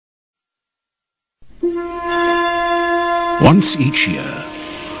Once each year,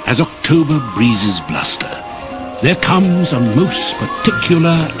 as October breezes bluster, there comes a most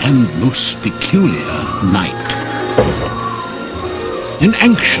particular and most peculiar night. An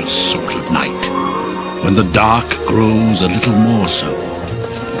anxious sort of night, when the dark grows a little more so.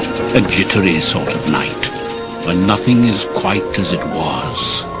 A jittery sort of night, when nothing is quite as it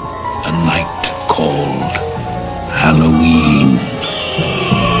was. A night called Halloween.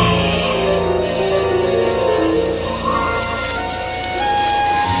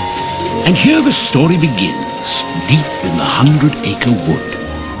 And here the story begins, deep in the 100-acre wood,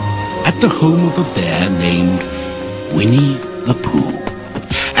 at the home of a bear named Winnie the Pooh.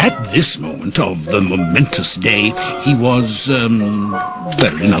 At this moment of the momentous day, he was,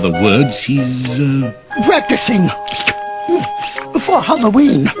 well, in other words, he's, practicing for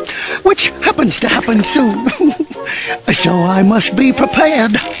Halloween, which happens to happen soon. So I must be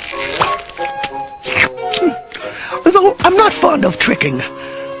prepared. Though I'm not fond of tricking.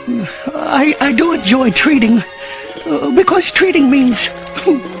 I do enjoy treating, because treating means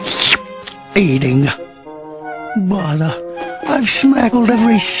eating. Bother, I've smackled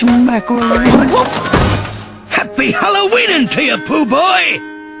every smackle. Happy Halloweening to you, Pooh boy!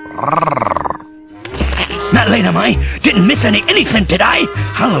 Not late, am I? Didn't miss anything, did I?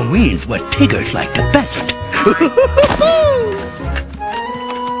 Halloween's what Tiggers like the best.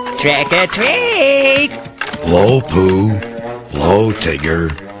 Trick or treat! Blow, Pooh. Blow, Tigger.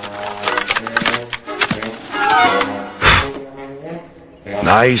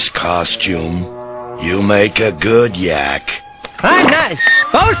 Nice costume. You make a good yak. I'm not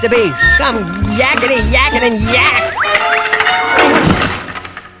supposed to be some yakety-yakking yak.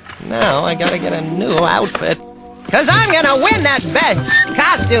 Now I gotta get a new outfit. 'Cause I'm gonna win that best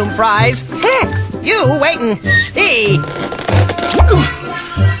costume prize. You wait and see.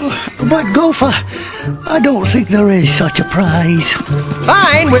 But Gopher, I don't think there is such a prize.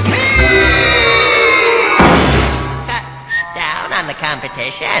 Fine with me. Down on the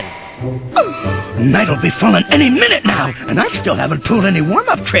competition. Night'll be falling any minute now, and I still haven't pulled any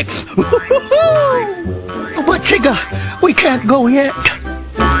warm-up tricks. But Tigger, we can't go yet.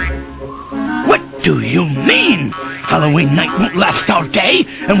 What do you mean? Halloween night won't last all day,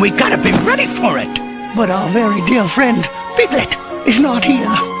 and we gotta be ready for it. But our very dear friend, Piglet, is not here.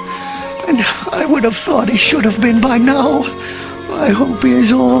 And I would have thought he should have been by now. I hope he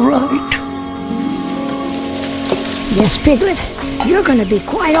is all right. Yes, Piglet, you're going to be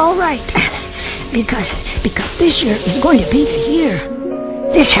quite all right. Because this year is going to be the year.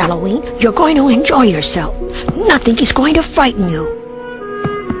 This Halloween, you're going to enjoy yourself. Nothing is going to frighten you.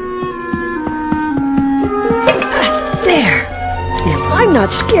 There. If I'm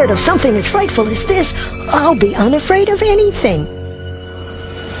not scared of something as frightful as this, I'll be unafraid of anything.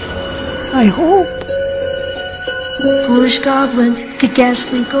 I hope. Foolish goblin, the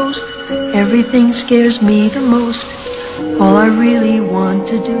ghastly ghost, everything scares me the most. All I really want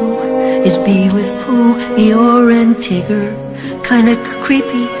to do is be with Pooh, Eeyore, and Tigger. Kinda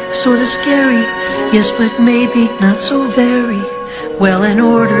creepy, sorta scary, yes, but maybe not so very. Well, in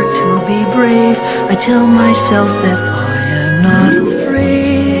order to be brave, I tell myself that I am not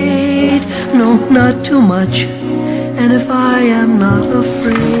afraid. No, not too much. And if I am not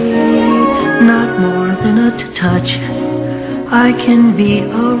afraid, not more than a touch, I can be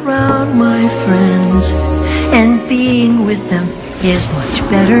around my friends, and being with them is much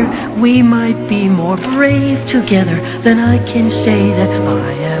better. We might be more brave together than I can say that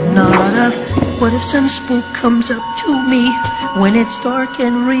I am not a... What if some spook comes up to me when it's dark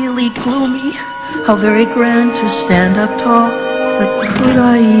and really gloomy? How very grand to stand up tall, but could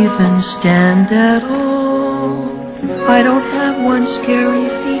I even stand at all? I don't have one scary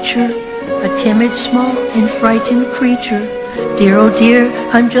feature, a timid, small, and frightened creature. Dear, oh dear,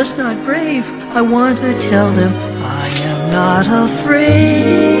 I'm just not brave. I want to tell them I am not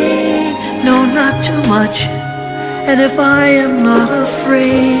afraid. No, not too much. And if I am not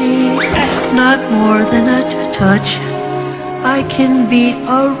afraid, not more than a touch, I can be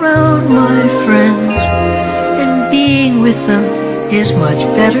around my friends, and being with them is much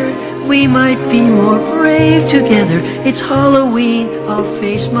better. We might be more brave together. It's Halloween, I'll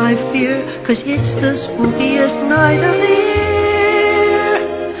face my fear, 'cause it's the spookiest night of the year.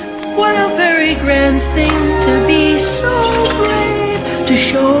 What a very grand thing to be so brave, to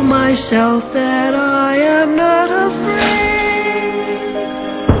show myself that I am not afraid.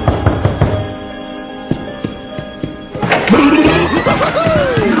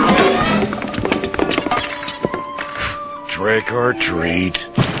 Trick or treat.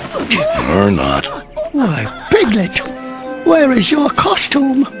 Or not. Why, Piglet, where is your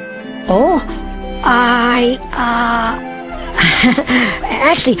costume? Oh,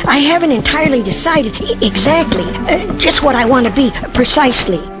 Actually, I haven't entirely decided exactly just what I want to be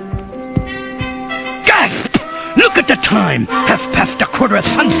precisely. Gasp! Look at the time! 1:30 of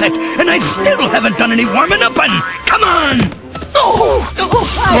sunset, and I still haven't done any warming up, and come on!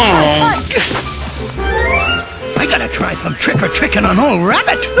 I gotta try some trick-or-tricking on old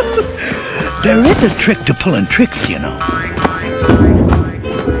Rabbit. There is a trick to pulling tricks, you know.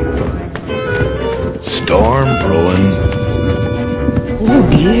 Storm brewing. Oh,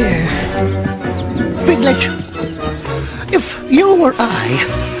 dear. Piglet, if you were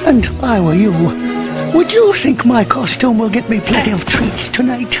I, and I were you, would you think my costume will get me plenty of treats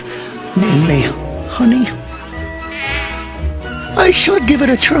tonight? Namely, honey. I should give it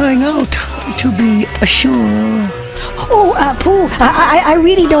a trying out, to be sure. Oh, Pooh, I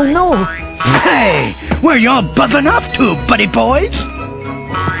really don't know. Hey, where y'all buzzing off to, buddy boys?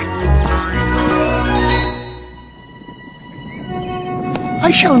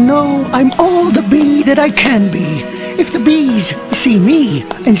 I shall know I'm all the bee that I can be, if the bees see me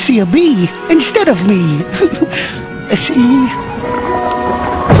and see a bee instead of me. See?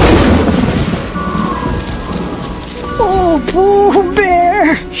 Oh, Pooh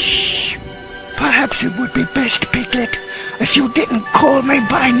Bear. Shh. Perhaps it would be best, Piglet, if you didn't call me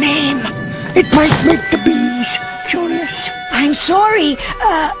by name. It might make the bees curious. I'm sorry,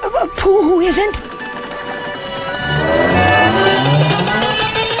 Pooh who isn't.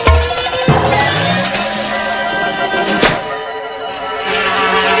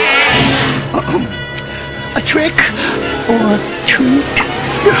 A trick or treat?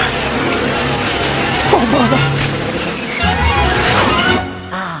 Oh, bother.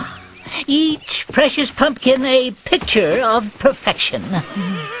 Each precious pumpkin a picture of perfection. No!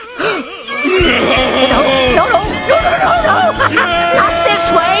 Not this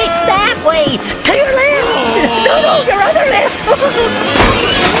way! That way! To your left! No, your other left!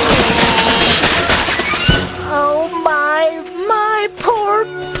 Oh, my poor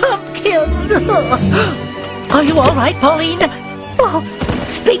pumpkins! Are you all right, Pauline? Oh,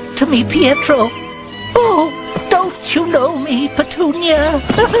 speak to me, Pietro. Oh, don't you know me, Petunia?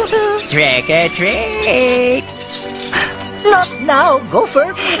 Trick or treat. Not now,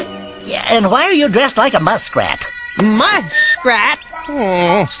 Gopher. Yeah, and why are you dressed like a muskrat? Muskrat?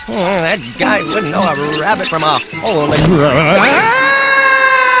 That guy wouldn't know a rabbit from a hole in...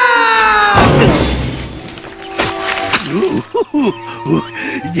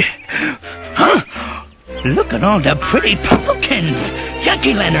 Huh? Look at all the pretty pumpkins!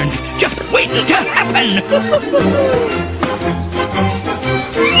 Jack-o'-lanterns just waiting to happen!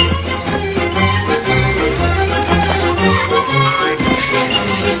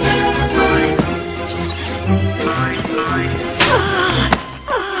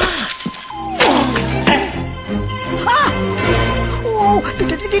 Oh,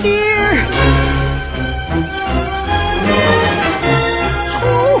 dear.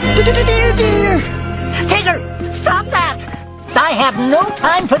 Oh, dear. Tigger, stop that! I have no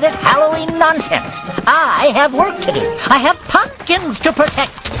time for this Halloween nonsense. I have work to do. I have pumpkins to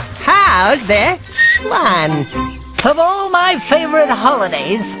protect. How's this one? Of all my favorite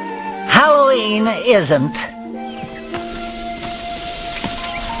holidays, Halloween isn't.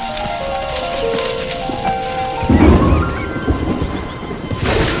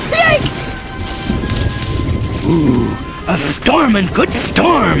 Ooh, a storming good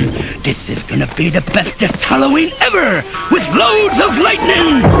storm. This is gonna be the bestest Halloween ever, with loads of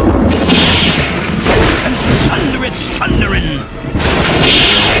lightning and thunderous thundering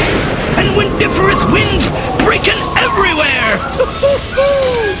and windiferous winds breaking everywhere.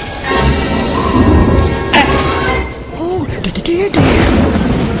 Oh, dear.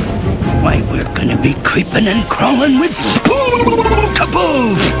 Why, we're gonna be creeping and crawling with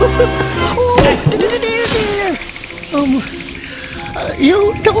spookables. Oh, dear.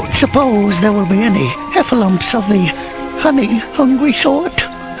 You don't suppose there will be any heffalumps of the honey-hungry sort,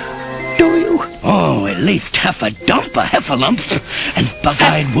 do you? Oh, at least half a dump of heffalumps and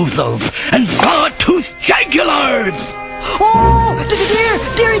bug-eyed woozles and saw-toothed jagulars. Oh,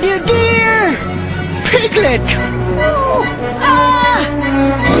 dear. Piglet! Oh,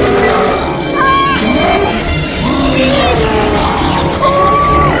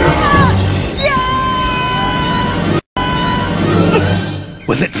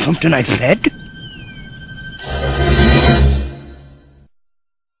 Was it something I said?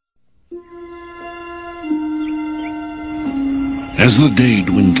 As the day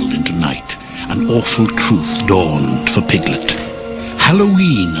dwindled into night, an awful truth dawned for Piglet.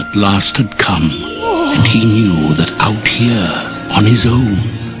 Halloween at last had come, and he knew that out here, on his own,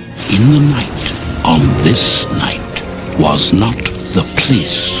 in the night, on this night was not the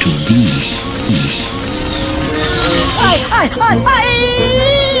place to be.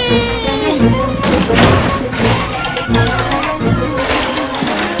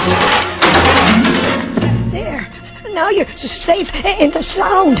 There. Now you're safe in the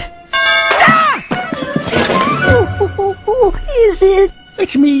sound. Ah! Who is it?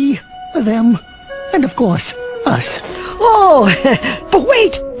 It's me, them, and of course, us. Oh, but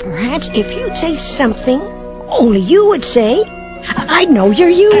wait. Perhaps if you'd say something only you would say, I'd know you're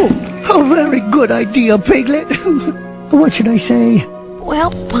you. A very good idea, Piglet. What should I say?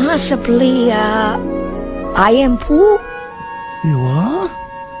 Well, possibly, I am Pooh. You are?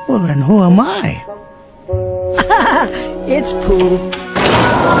 Well, then who am I? It's Pooh.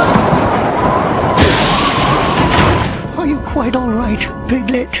 Are you quite all right,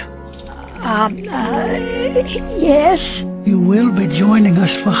 Piglet? Yes? You will be joining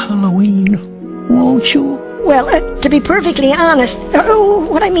us for Halloween, won't you? Well, to be perfectly honest,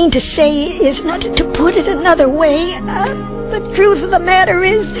 what I mean to say is, not to put it another way, the truth of the matter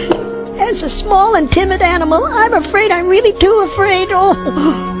is, as a small and timid animal, I'm afraid I'm really too afraid.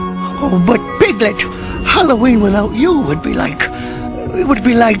 Oh, but Piglet, Halloween without you would be like... It would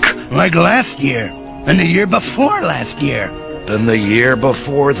be like... Like last year, and the year before last year. Then the year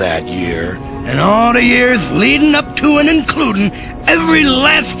before that year. And all the years leading up to and including every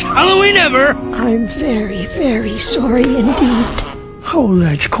last Halloween ever. I'm very, very sorry indeed. Oh,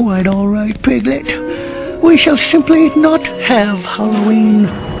 that's quite all right, Piglet. We shall simply not have Halloween.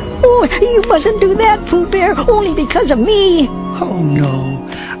 Oh, you mustn't do that, Pooh Bear, only because of me. Oh, no.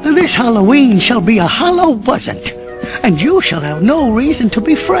 This Halloween shall be a Hallow-wasn't, and you shall have no reason to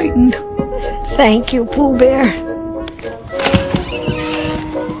be frightened. Thank you, Pooh Bear.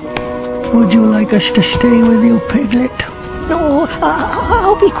 Would you like us to stay with you, Piglet? No,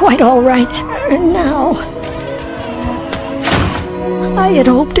 I'll be quite all right now. I had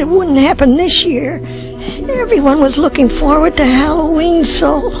hoped it wouldn't happen this year. Everyone was looking forward to Halloween,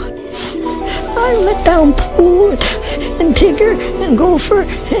 so I let down Pooh and Tigger and Gopher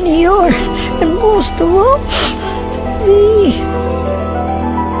and Eeyore and most of all, me.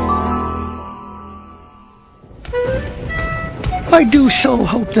 I do so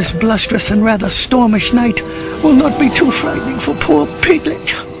hope this blusterous and rather stormish night will not be too frightening for poor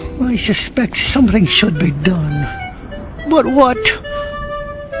Piglet. I suspect something should be done. But what?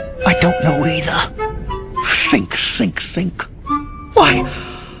 I don't know either. Think. Why,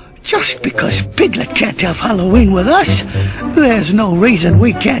 just because Piglet can't have Halloween with us, there's no reason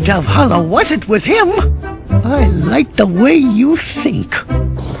we can't have Hallow-wasn't with him. I like the way you think.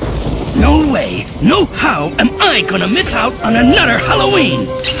 No way, no how am I gonna miss out on another Halloween.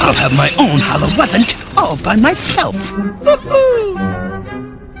 I'll have my own Hallow-wasn't all by myself.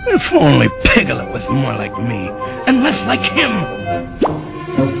 If only Piglet was more like me, and less like him.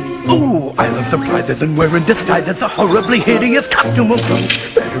 Oh, I love surprises and wearing disguises, a horribly hideous costume of blue.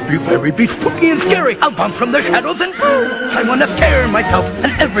 Better be wary, be spooky and scary. I'll bounce from the shadows and I wanna scare myself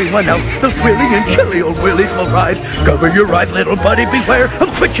and everyone else. Those really and chilly old willies will rise. Cover your eyes, little buddy, beware. I'm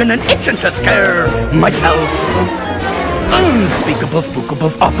twitching and itching to scare myself. Unspeakables,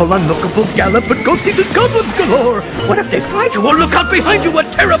 spookables, awful unlookables, gallop and ghosties and goblins galore. What if they find you or look out behind you, a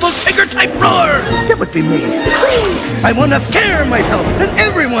terrible tiger-type roar? That would be me. I want to scare myself and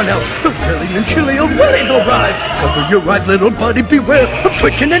everyone else. Those silly and chilly old willies will rise. Cover your eyes, little buddy, beware. I'm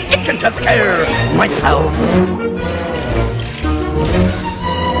twitching and itching to scare myself.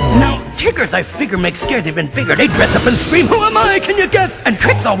 Now, Tiggers, I figure, make scares even bigger. They dress up and scream, who am I, can you guess? And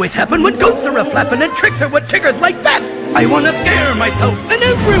tricks always happen when ghosts are a-flapping, and tricks are what Tiggers like best. I want to scare myself and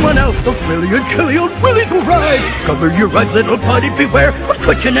everyone else. Those silly and chilly old willies will rise. Cover your eyes, little buddy, beware. I'm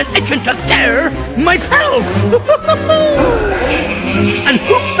twitching and itching to scare myself. And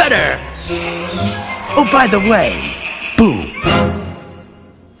who better? Oh, by the way, Boo.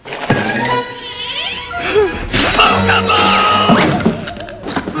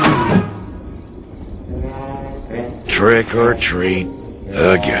 Trick or treat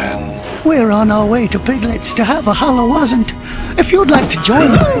again. We're on our way to Piglet's to have a Hallow-wasn't. If you'd like to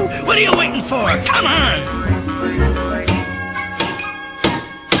join them... What are you waiting for? Come on!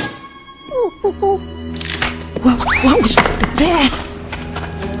 Well, what was that?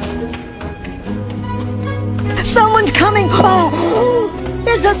 Someone's coming! Oh!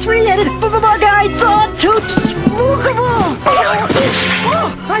 It's a three-headed bug-eyed dog-toothed spookable!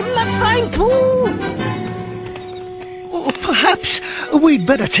 Oh, I must find Pooh! Perhaps we'd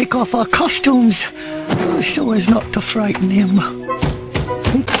better take off our costumes so as not to frighten him.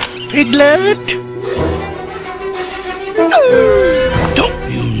 Piglet?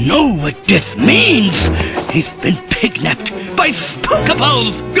 Don't you know what this means. He's been kidnapped by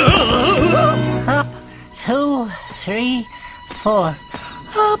spookables. Up, 2, 3, 4.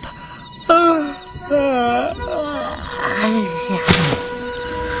 Up.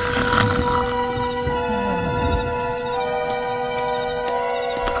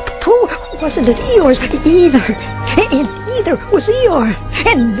 Pooh wasn't at Eeyore's either. And neither was Eeyore.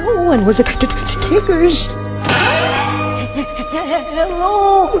 And no one was at Tigger's. Hello,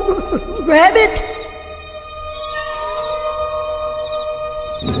 Rabbit?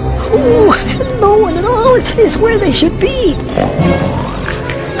 Ooh, no one at all is where they should be.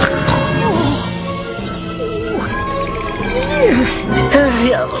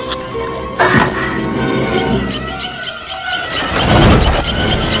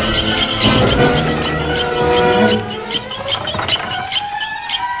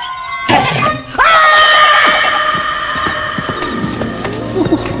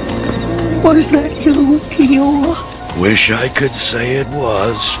 Was that you, Eeyore? Wish I could say it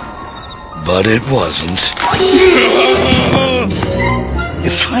was, but it wasn't.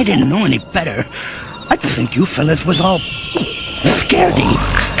 If I didn't know any better, I'd think you fellas was all scaredy.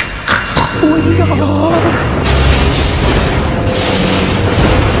 We are.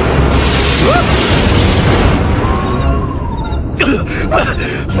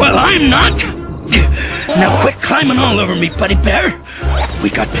 Well, I'm not. Now quit climbing all over me, Buddy Bear. We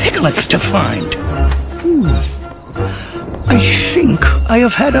got Piglets to find. I think I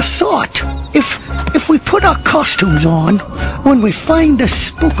have had a thought. If we put our costumes on, when we find the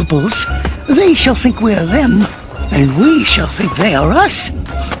spookables, they shall think we're them, and we shall think they are us.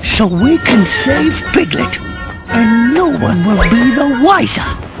 So we can save Piglet, and no one will be the wiser.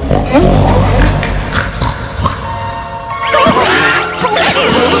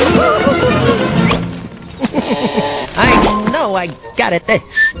 I know I got it this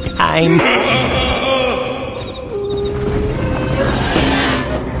time.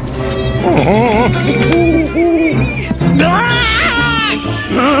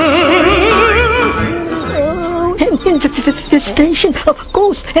 Infestation of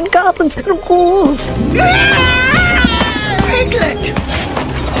ghosts and goblins and ghouls. Piglet!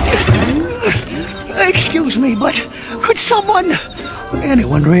 Excuse me, but could someone,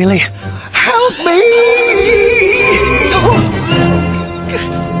 anyone really, help me?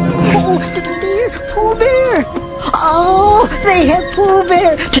 Oh, dear Pooh Bear! Oh, they have Pooh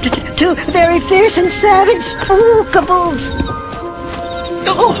Bear, two very fierce and savage spookables.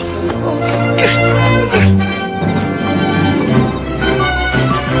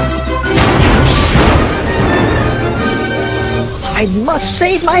 I must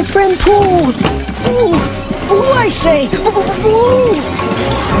save my friend Pooh. Pooh, I say. Pooh.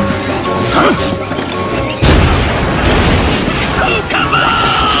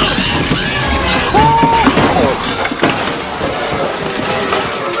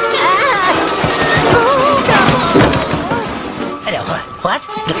 What?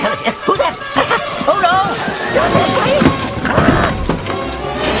 Who that? Oh no! Don't this way!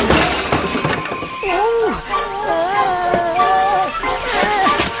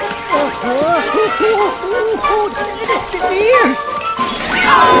 Dear!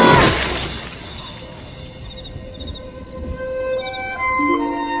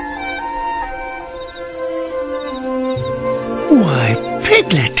 Why,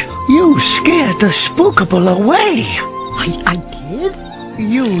 Piglet, you scared the spookable away. I did?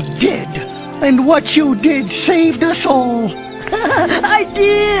 You did. And what you did saved us all. I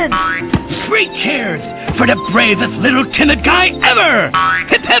did! 3 cheers for the bravest little timid guy ever!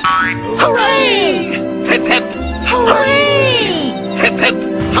 Hip hip! Hooray! Hip hip! Hooray! Hip hip!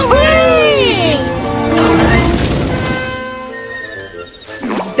 Hooray!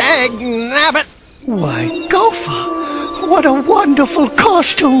 Dagnabbit! Why, Gopher, what a wonderful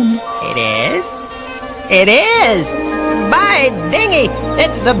costume. It is? It is! By dingy,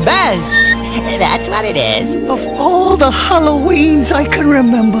 it's the best! That's what it is. Of all the Halloweens I can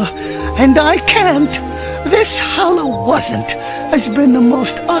remember, and I can't, this Hallow-wasn't has been the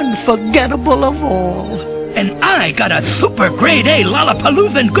most unforgettable of all. And I got a super grade A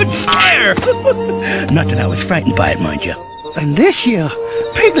Lollapaloozan good scare! Not that I was frightened by it, mind you. And this year,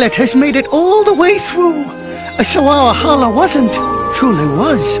 Piglet has made it all the way through. So our Hallow-wasn't truly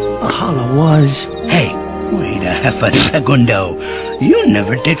was a Hallow-was. Hey, wait a half a segundo. You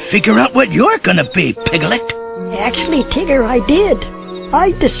never did figure out what you're gonna be, Piglet. Actually, Tigger, I did.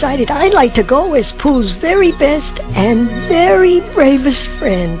 I decided I'd like to go as Pooh's very best and very bravest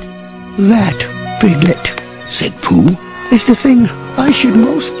friend. That, Piglet, Said Pooh. is the thing I should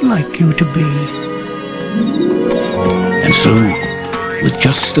most like you to be. And so, With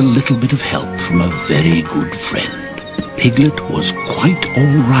just a little bit of help from a very good friend, Piglet was quite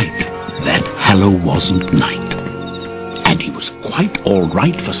all right that Hallow wasn't night. And he was quite all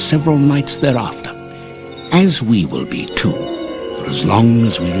right for several nights thereafter, as we will be too, for as long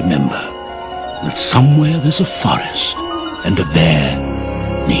as we remember that somewhere there's a forest and a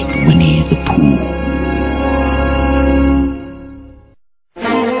bear named Winnie the Pooh.